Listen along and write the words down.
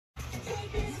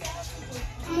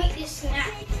a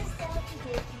snack.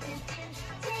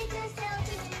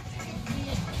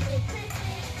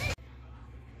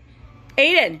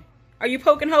 Aiden, are you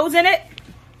poking holes in it?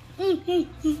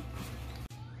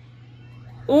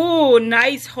 Ooh,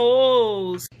 nice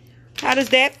holes. How does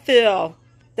that feel?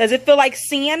 Does it feel like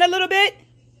sand a little bit?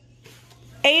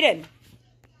 Aiden,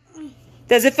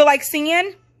 does it feel like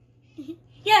sand?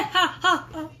 Yeah, ha, ha,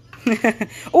 ha.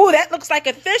 Ooh, that looks like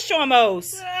a fish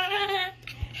almost.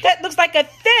 That looks like a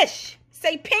fish.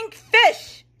 Say pink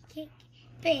fish. Pink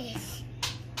fish.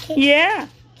 Yeah.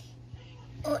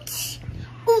 Oops.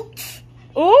 Oops.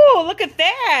 Ooh, look at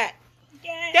that.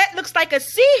 Yeah. That looks like a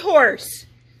seahorse.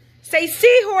 Say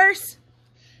seahorse.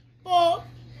 Boat.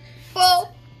 Boat.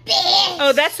 Fish.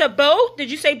 Oh, that's a boat?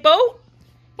 Did you say boat?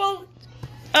 Boat.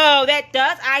 Oh, that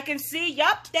does. I can see.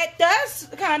 Yup, that does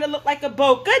kind of look like a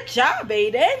boat. Good job,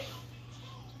 Aiden.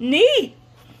 Neat.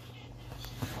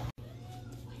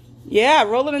 Yeah,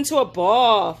 roll it into a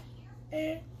ball.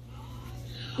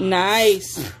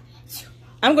 Nice.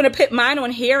 I'm going to put mine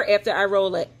on here after I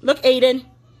roll it. Look, Aiden.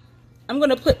 I'm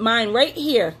going to put mine right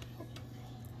here.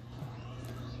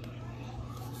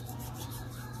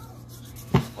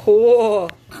 Cool.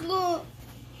 Look.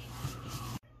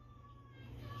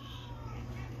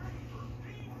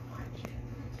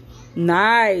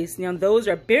 Nice. Now those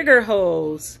are bigger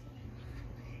holes.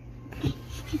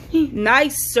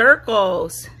 Nice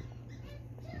circles.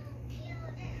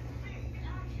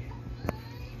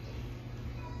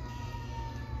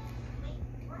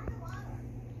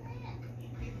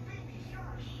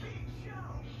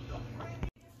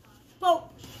 Boat.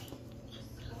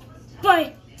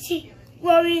 Boy. See.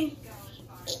 Worry.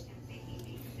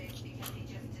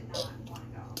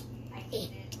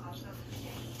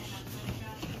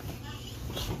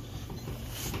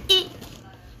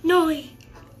 Noise.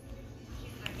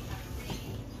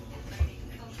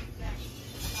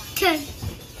 10.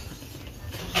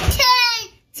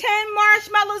 10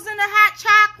 marshmallows in the hot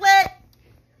chocolate.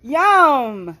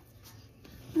 Yum.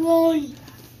 1.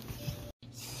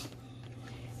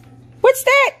 What's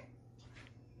that?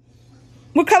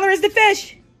 What color is the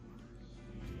fish?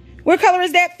 What color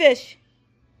is that fish?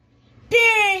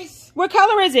 Fish. What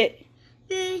color is it?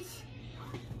 Fish.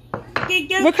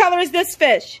 What color is this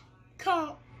fish?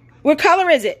 Cup. What color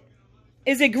is it?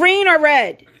 Is it green or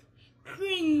red?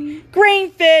 Green.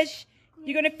 Green fish.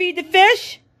 You gonna feed the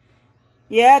fish?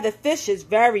 Yeah, the fish is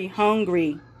very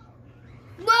hungry.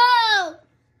 Whoa.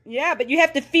 Yeah, but you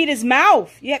have to feed his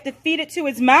mouth. You have to feed it to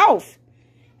his mouth.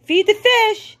 Feed the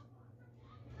fish.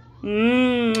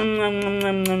 Mmm.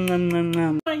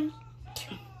 1,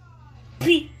 2,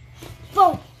 3,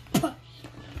 4.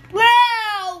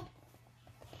 Wow.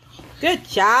 Good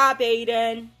job,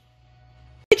 Aiden.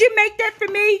 Did you make that for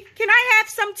me? Can I have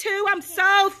some too? I'm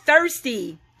so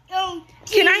thirsty.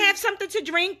 Can I have something to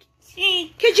drink?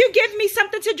 Could you give me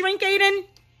something to drink, Aiden?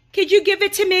 Could you give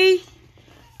it to me?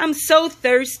 I'm so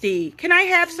thirsty. Can I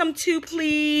have some too,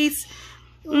 please?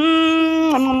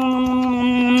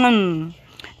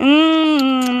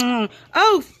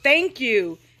 Oh, thank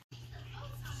you.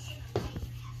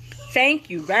 Thank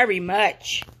you very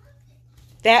much.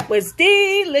 That was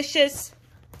delicious.